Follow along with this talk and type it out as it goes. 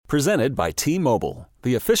Presented by T-Mobile,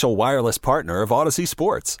 the official wireless partner of Odyssey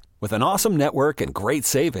Sports. With an awesome network and great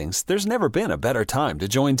savings, there's never been a better time to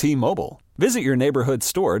join T-Mobile. Visit your neighborhood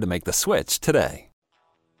store to make the switch today.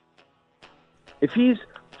 If he's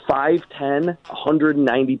 5'10",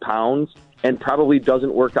 190 pounds, and probably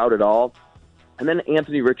doesn't work out at all, and then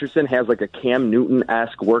Anthony Richardson has like a Cam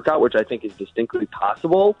Newton-esque workout, which I think is distinctly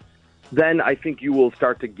possible, then I think you will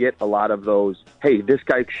start to get a lot of those, hey, this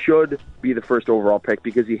guy should be the first overall pick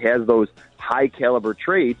because he has those high-caliber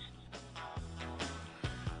traits.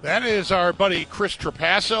 That is our buddy Chris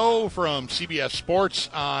Trapasso from CBS Sports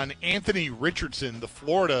on Anthony Richardson, the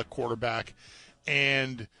Florida quarterback.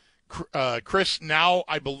 And Chris now,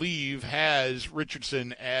 I believe, has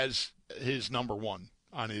Richardson as his number one.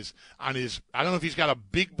 On his, I don't know if he's got a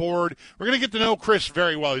big board. We're going to get to know Chris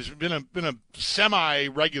very well. He's been a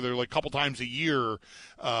semi-regular, like a couple times a year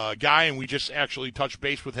guy, and we just actually touched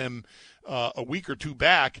base with him a week or two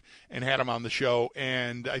back and had him on the show.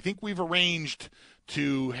 And I think we've arranged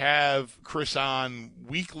to have Chris on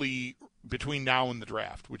weekly between now and the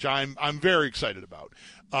draft, which I'm very excited about.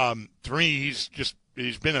 For me,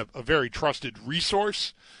 he's been a very trusted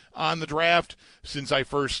resource on the draft since I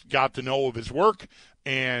first got to know of his work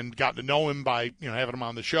and got to know him by having him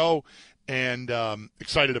on the show, and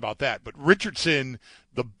excited about that. But Richardson,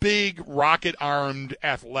 the big rocket-armed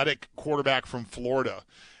athletic quarterback from Florida,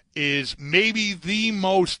 is maybe the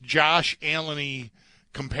most Josh Allen-y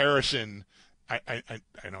comparison. I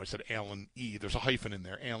know I said Allen-y. There's a hyphen in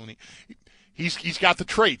there. Allen-y. He's got the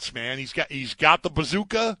traits, man. He's got the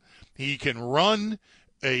bazooka. He can run.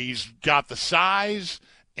 He's got the size.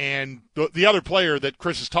 And the other player that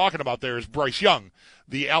Chris is talking about there is Bryce Young,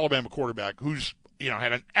 the Alabama quarterback, who's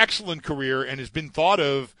had an excellent career and has been thought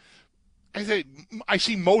of. I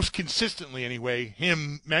see most consistently anyway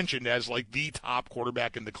him mentioned as like the top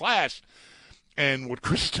quarterback in the class. And what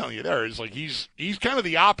Chris is telling you there is like he's kind of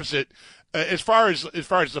the opposite as far as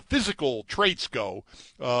the physical traits go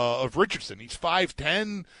of Richardson. He's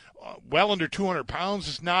 5'10". Well under 200 pounds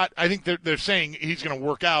is not. I think they're saying he's going to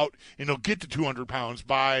work out and he'll get to 200 pounds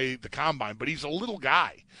by the combine, but he's a little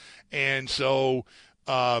guy, and so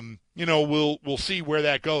we'll see where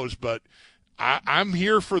that goes. But I'm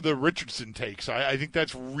here for the Richardson takes. I think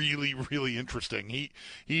that's really, really interesting.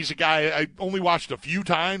 He's a guy I only watched a few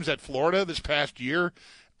times at Florida this past year,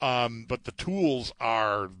 but the tools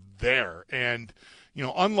are there, and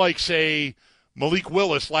unlike say Malik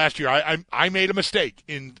Willis last year, I made a mistake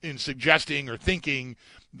in suggesting or thinking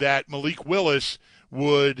that Malik Willis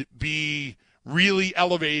would be really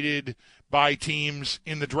elevated by teams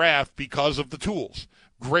in the draft because of the tools.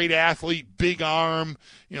 Great athlete, big arm,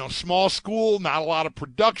 small school, not a lot of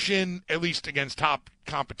production, at least against top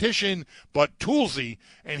competition, but toolsy,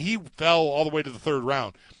 and he fell all the way to the third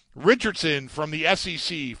round. Richardson from the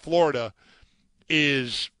SEC, Florida,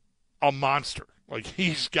 is a monster. Like,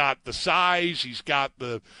 he's got the size, he's got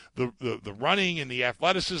the running and the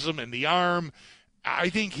athleticism and the arm. I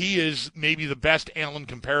think he is maybe the best Allen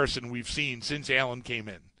comparison we've seen since Allen came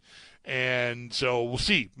in. And so we'll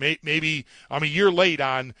see. Maybe I'm a year late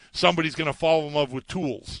on somebody's going to fall in love with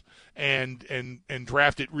tools and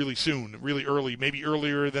draft it really soon, really early, maybe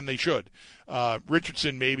earlier than they should.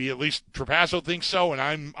 Richardson, maybe, at least Trapasso thinks so,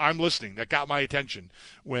 and I'm listening. That got my attention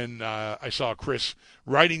when I saw Chris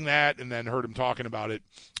writing that and then heard him talking about it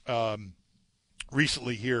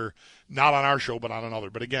recently here, not on our show but on another.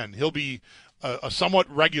 But again, he'll be a somewhat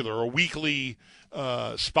regular, a weekly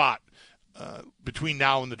spot between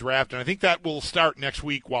now and the draft, and I think that will start next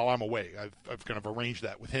week while I'm away. I've kind of arranged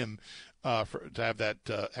that with him to have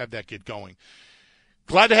that get going.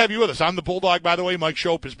 Glad to have you with us. I'm the Bulldog, by the way. Mike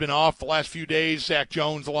Shope has been off the last few days. Zach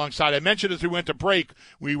Jones alongside. I mentioned as we went to break,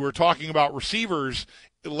 we were talking about receivers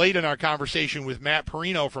late in our conversation with Matt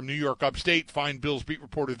Perino from New York Upstate, fine Bills beat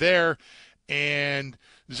reporter there. And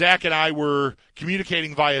Zach and I were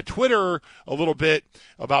communicating via Twitter a little bit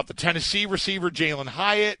about the Tennessee receiver, Jalen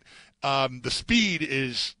Hyatt. The speed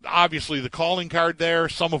is obviously the calling card there.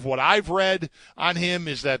 Some of what I've read on him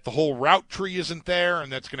is that the whole route tree isn't there,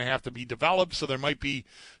 and that's going to have to be developed. So there might be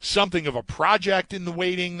something of a project in the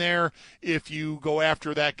waiting there if you go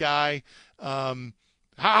after that guy.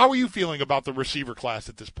 How are you feeling about the receiver class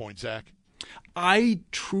at this point, Zach? I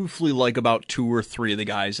truthfully like about 2 or 3 of the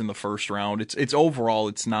guys in the first round. It's overall,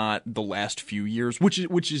 it's not the last few years,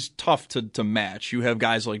 which is tough to match. You have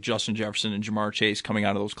guys like Justin Jefferson and Jamar Chase coming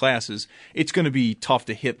out of those classes. It's going to be tough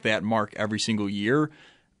to hit that mark every single year.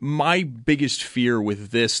 My biggest fear with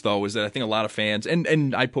this, though, is that I think a lot of fans,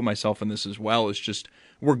 and I put myself in this as well, is just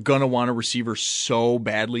we're going to want a receiver so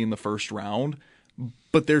badly in the first round,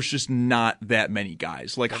 but there's just not that many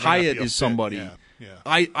guys. Like Hyatt is somebody Yeah.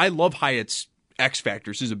 I love Hyatt's X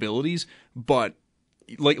factors, his abilities, but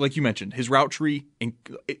like you mentioned, his route tree,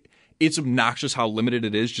 it's obnoxious how limited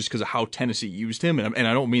it is just because of how Tennessee used him. And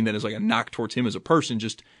I don't mean that as like a knock towards him as a person.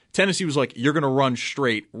 Just Tennessee was like, you're going to run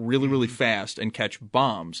straight really, really fast and catch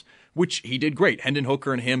bombs, which he did great. Hendon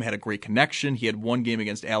Hooker and him had a great connection. He had one game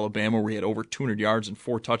against Alabama where he had over 200 yards and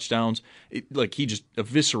 4 touchdowns. He just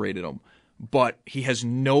eviscerated them. But he has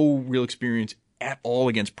no real experience at all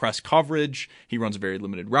against press coverage. He runs a very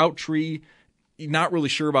limited route tree. Not really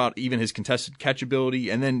sure about even his contested catch ability.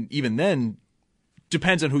 And then even then,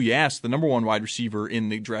 depends on who you ask. The number 1 wide receiver in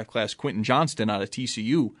the draft class, Quentin Johnston out of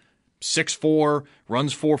TCU, 6'4",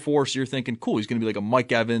 runs 4.4. So you're thinking, cool, he's going to be like a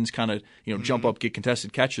Mike Evans, kind of jump up, get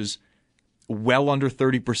contested catches. Well under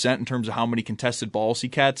 30% in terms of how many contested balls he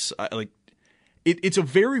gets. It's a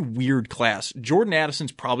very weird class. Jordan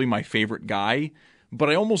Addison's probably my favorite guy, but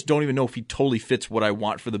I almost don't even know if he totally fits what I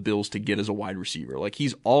want for the Bills to get as a wide receiver. Like,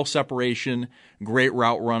 he's all separation, great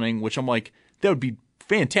route running, which I'm like, that would be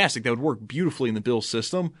fantastic. That would work beautifully in the Bills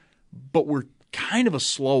system, but we're kind of a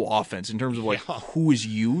slow offense in terms of who is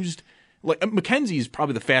used. Like, McKenzie is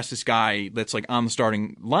probably the fastest guy that's like on the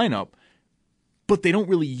starting lineup, but they don't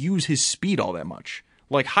really use his speed all that much.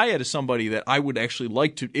 Like, Hyatt is somebody that I would actually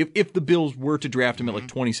like to, if the Bills were to draft him at like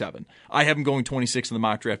 27. I have him going 26 in the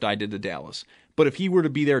mock draft I did to Dallas. But if he were to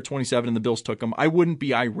be there at 27 and the Bills took him, I wouldn't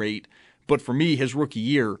be irate. But for me, his rookie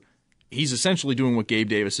year, he's essentially doing what Gabe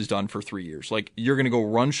Davis has done for 3 years. Like, you're going to go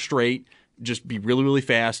run straight, just be really, really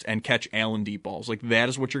fast, and catch Allen deep balls. Like, that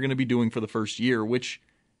is what you're going to be doing for the first year, which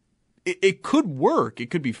it could work. It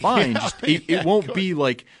could be fine. It won't be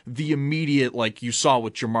like the immediate, like you saw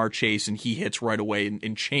with Jamar Chase, and he hits right away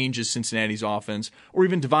and changes Cincinnati's offense. Or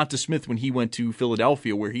even Devonta Smith when he went to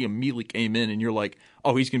Philadelphia, where he immediately came in, and you're like,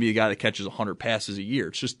 oh, he's going to be the guy that catches 100 passes a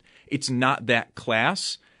year. It's not that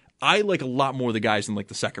class. I like a lot more of the guys in like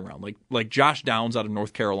the second round, like Josh Downs out of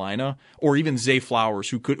North Carolina, or even Zay Flowers,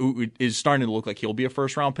 who is starting to look like he'll be a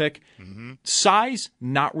first round pick. Mm-hmm. Size,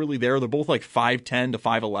 not really there. They're both like 5'10" to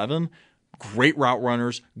 5'11". Great route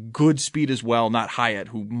runners, good speed as well. Not Hyatt,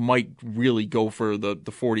 who might really go for the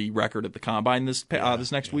 40 record at the combine this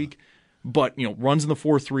next week, but runs in the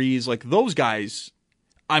 4.3s. Like, those guys,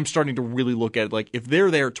 I'm starting to really look at, like, if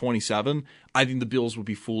they're there at 27, I think the Bills would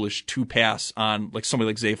be foolish to pass on like somebody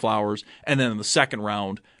like Zay Flowers, and then in the second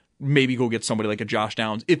round, maybe go get somebody like a Josh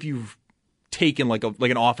Downs if you've taken like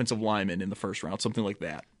an offensive lineman in the first round, something like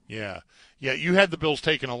that. Yeah. You had the Bills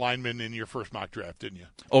taking a lineman in your first mock draft, didn't you?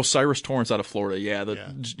 Oh, Cyrus Torrance out of Florida. Yeah, the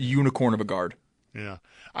unicorn of a guard. Yeah.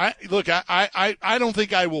 I don't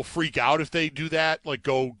think I will freak out if they do that, like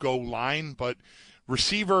go line, but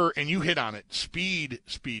receiver, and you hit on it, speed.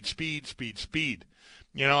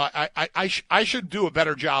 I should do a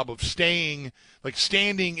better job of standing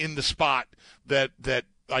in the spot that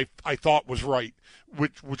I thought was right,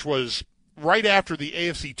 which was right after the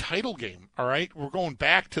AFC title game. All right, we're going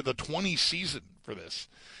back to the 20 season for this.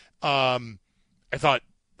 I thought,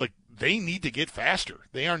 like, they need to get faster.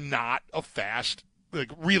 They are not a fast, like,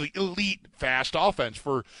 really elite fast offense.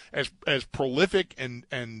 For as prolific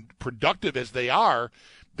and productive as they are,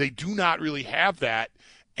 they do not really have that.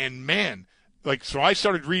 And man, so I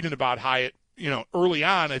started reading about Hyatt. Early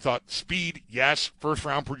on, I thought speed, yes. First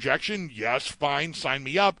round projection, yes, fine, sign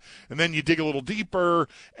me up. And then you dig a little deeper,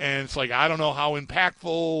 and it's like, I don't know how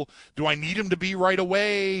impactful. Do I need him to be right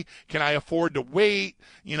away? Can I afford to wait?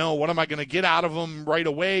 What am I going to get out of him right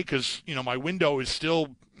away? Because, my window is still,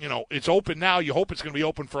 it's open now. You hope it's going to be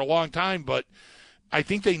open for a long time, but I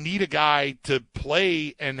think they need a guy to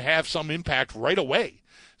play and have some impact right away.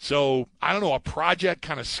 So, I don't know, a project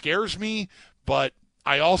kind of scares me, but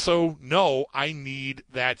I also know I need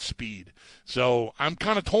that speed. So I'm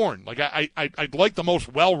kind of torn. Like, I'd like the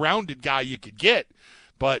most well-rounded guy you could get,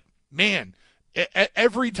 but, man,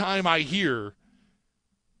 every time I hear,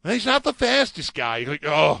 he's not the fastest guy, you're like,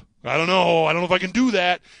 oh, I don't know if I can do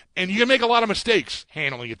that. And you can make a lot of mistakes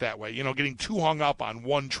handling it that way, getting too hung up on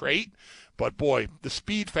one trait. But, boy, the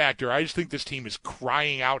speed factor, I just think this team is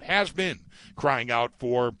has been crying out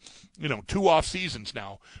for, 2 off seasons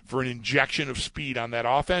now for an injection of speed on that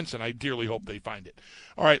offense, and I dearly hope they find it.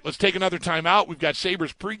 All right, let's take another time out. We've got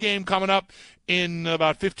Sabres pregame coming up in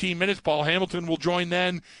about 15 minutes. Paul Hamilton will join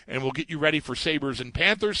then, and we'll get you ready for Sabres and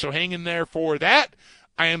Panthers, so hang in there for that.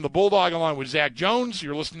 I am the Bulldog along with Zach Jones.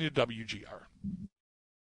 You're listening to WGR.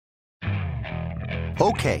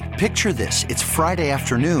 Okay, picture this. It's Friday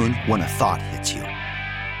afternoon when a thought hits you.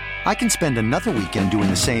 I can spend another weekend doing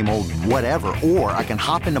the same old whatever, or I can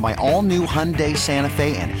hop into my all-new Hyundai Santa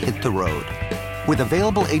Fe and hit the road. With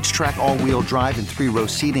available H-Track all-wheel drive and 3-row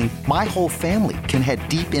seating, my whole family can head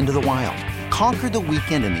deep into the wild. Conquer the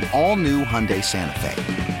weekend in the all-new Hyundai Santa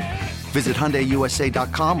Fe. Visit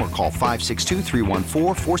HyundaiUSA.com or call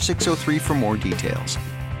 562-314-4603 for more details.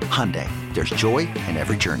 Hyundai, there's joy in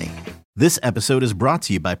every journey. This episode is brought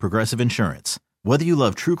to you by Progressive Insurance. Whether you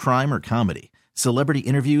love true crime or comedy, celebrity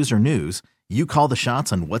interviews or news, you call the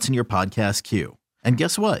shots on what's in your podcast queue. And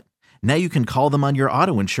guess what? Now you can call them on your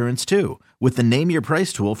auto insurance too with the Name Your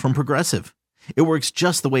Price tool from Progressive. It works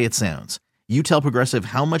just the way it sounds. You tell Progressive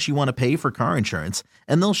how much you want to pay for car insurance,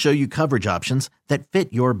 and they'll show you coverage options that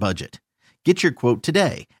fit your budget. Get your quote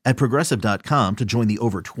today at Progressive.com to join the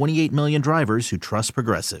over 28 million drivers who trust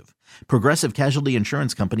Progressive. Progressive Casualty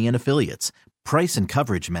Insurance Company and Affiliates. Price and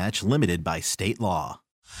coverage match limited by state law.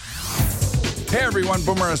 Hey everyone,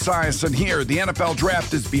 Boomer Esiason here. The NFL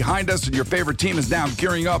Draft is behind us and your favorite team is now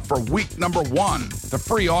gearing up for week number 1. The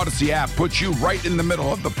free Odyssey app puts you right in the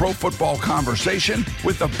middle of the pro football conversation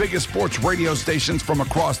with the biggest sports radio stations from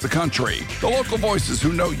across the country. The local voices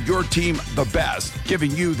who know your team the best,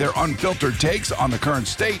 giving you their unfiltered takes on the current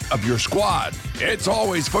state of your squad. It's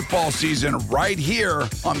always football season right here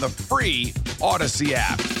on the free Odyssey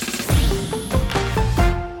app.